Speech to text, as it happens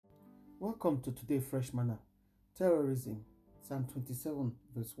Welcome to today fresh manna. Terrorism, Psalm 27,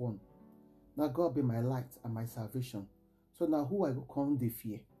 verse 1. Now God be my light and my salvation. So now who I go come they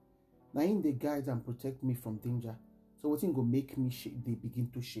fear? Now in they guide and protect me from danger. So what thing go make me shake? They begin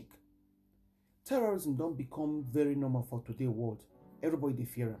to shake. Terrorism don't become very normal for today's world. Everybody they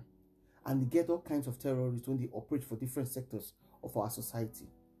fear them. And they get all kinds of terrorists when they operate for different sectors of our society.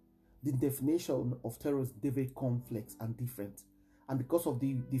 The definition of terrorism is very complex and different. And because of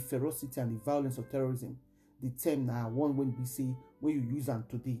the ferocity and the violence of terrorism, the term now one when we say when you use them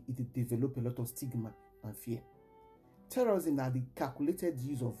today, it develop a lot of stigma and fear. Terrorism are the calculated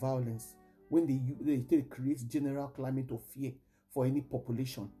use of violence when they create general climate of fear for any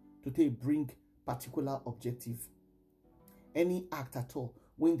population to bring particular objective. Any act at all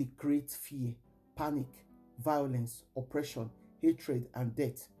when they create fear, panic, violence, oppression, hatred, and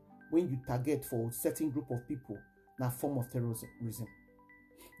death, when you target for a certain group of people, na form of terrorism.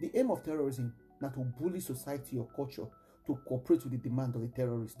 The aim of terrorism not to bully society or culture to cooperate with the demand of the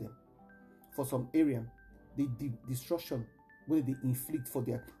terrorists them. For some area, the destruction when they inflict for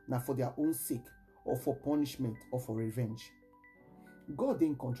their own sake or for punishment or for revenge. God is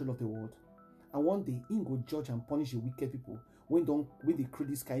in control of the world, and one day He will judge and punish the wicked people when they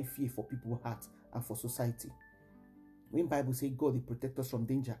create this kind of fear for people's heart and for society. When Bible say God will protect us from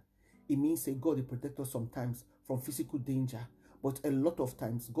danger, it means say God will protect us sometimes from physical danger, but a lot of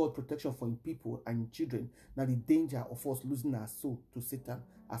times God protection for His people and children now the danger of us losing our soul to Satan,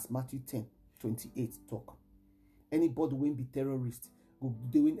 as Matthew 10:28 talk. Anybody will be terrorist,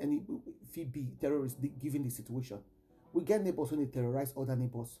 doing any be terrorist given the situation. We get neighbors when they terrorize other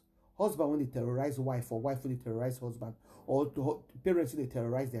neighbors, husband when they terrorize wife, or wife when they terrorize husband, or parents when they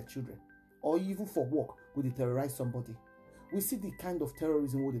terrorize their children, or even for work when they terrorize somebody. We see the kind of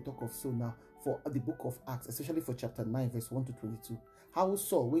terrorism what they talk of so now for the book of Acts, especially for chapter 9, verse 1 to 22. How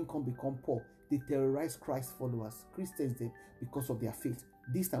Saul, when come become Paul, they terrorize Christ followers, Christians them, because of their faith.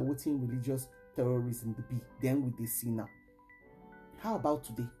 This are what in religious terrorism to be. Then we they see now. How about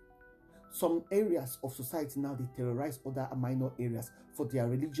today? Some areas of society now they terrorize other minor areas for their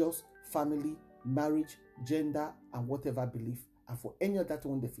religious, family, marriage, gender, and whatever belief, and for any other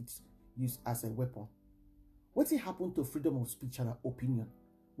one they fit use as a weapon. What happen to freedom of speech and opinion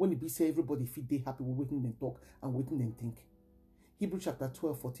when it be say everybody feel they happy with waiting them talk and waiting them think? Hebrews chapter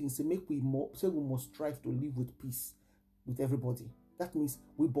 12:14 say we must strive to live with peace with everybody. That means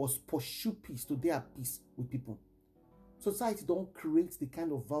we must pursue peace to their peace with people. Society don't create the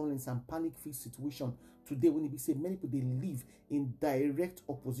kind of violence and panic-filled situation today when it be say many people they live in direct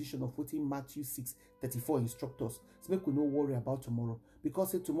opposition of what in Matthew 6:34 instruct us. So make we no worry about tomorrow,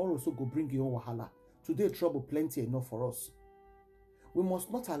 because say tomorrow so go bring your own wahala. Today trouble plenty enough for us. We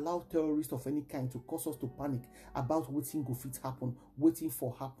must not allow terrorists of any kind to cause us to panic about waiting go fit happen, waiting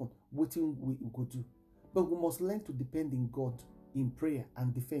for happen, waiting we go do. But we must learn to depend in God in prayer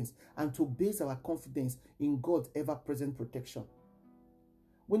and defense, and to base our confidence in God's ever-present protection.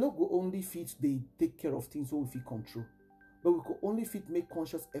 We not go only fit they take care of things so we feel control, but we could only fit make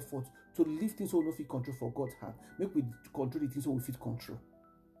conscious effort to leave things so we no fit control for God's hand. Make we control the things so we fit control.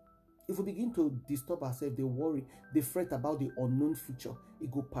 If we begin to disturb ourselves, they worry, they fret about the unknown future,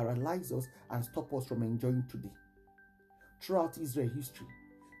 it will paralyze us and stop us from enjoying today. Throughout Israel history,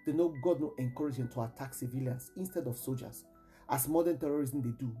 they know God no encourage them to attack civilians instead of soldiers. As modern terrorism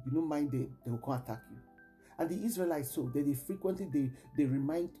they do, you don't mind they will come attack you. And the Israelites so they frequently they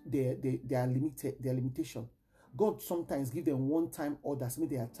remind their limitation. God sometimes give them one-time orders when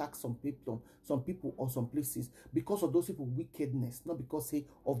they attack some people or some places because of those people's wickedness, not because say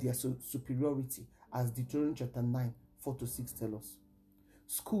of their superiority, as Deuteronomy chapter 9:4-6 tell us.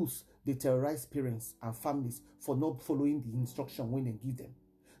 Schools they terrorize parents and families for not following the instruction when they give them.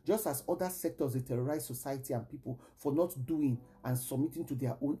 Just as other sectors they terrorize society and people for not doing and submitting to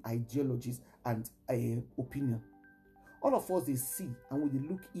their own ideologies and opinion. All of us they see and we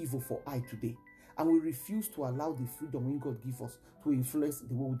look evil for eye today, and we refuse to allow the freedom when God gives us to influence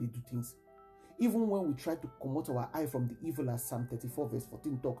the way they do things. Even when we try to promote our eye from the evil, as Psalm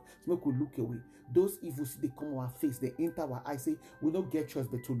 34:14 talk, to make we look away. Those evils they come our face, they enter our eye, say we don't get choice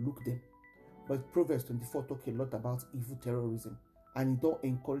but to look them. But Proverbs 24 talk a lot about evil terrorism, and it don't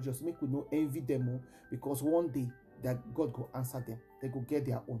encourage us, make we no envy them more, because one day that God go answer them, they go get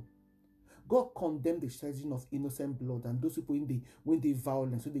their own. God condemned the shedding of innocent blood, and those people when they use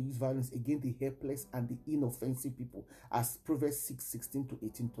violence against the helpless and the inoffensive people, as Proverbs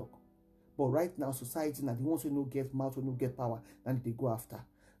 6:16-18 talk. But right now, society now the ones who no get mouth, who no get power, and they go after.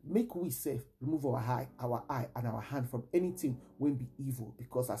 Make we safe, remove our eye and our hand from anything when be evil,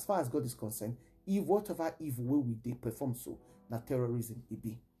 because as far as God is concerned, whatever evil will we they perform so, now terrorism it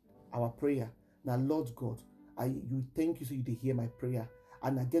be. our prayer. Now, Lord God, you thank you so you hear my prayer.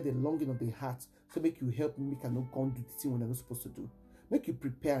 And I get the longing of the heart. So make you help me, make I not go and do the thing when I'm not supposed to do. Make you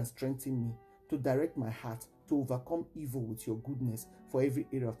prepare and strengthen me to direct my heart to overcome evil with your goodness for every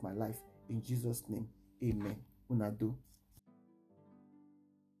area of my life. In Jesus' name, amen. Una do.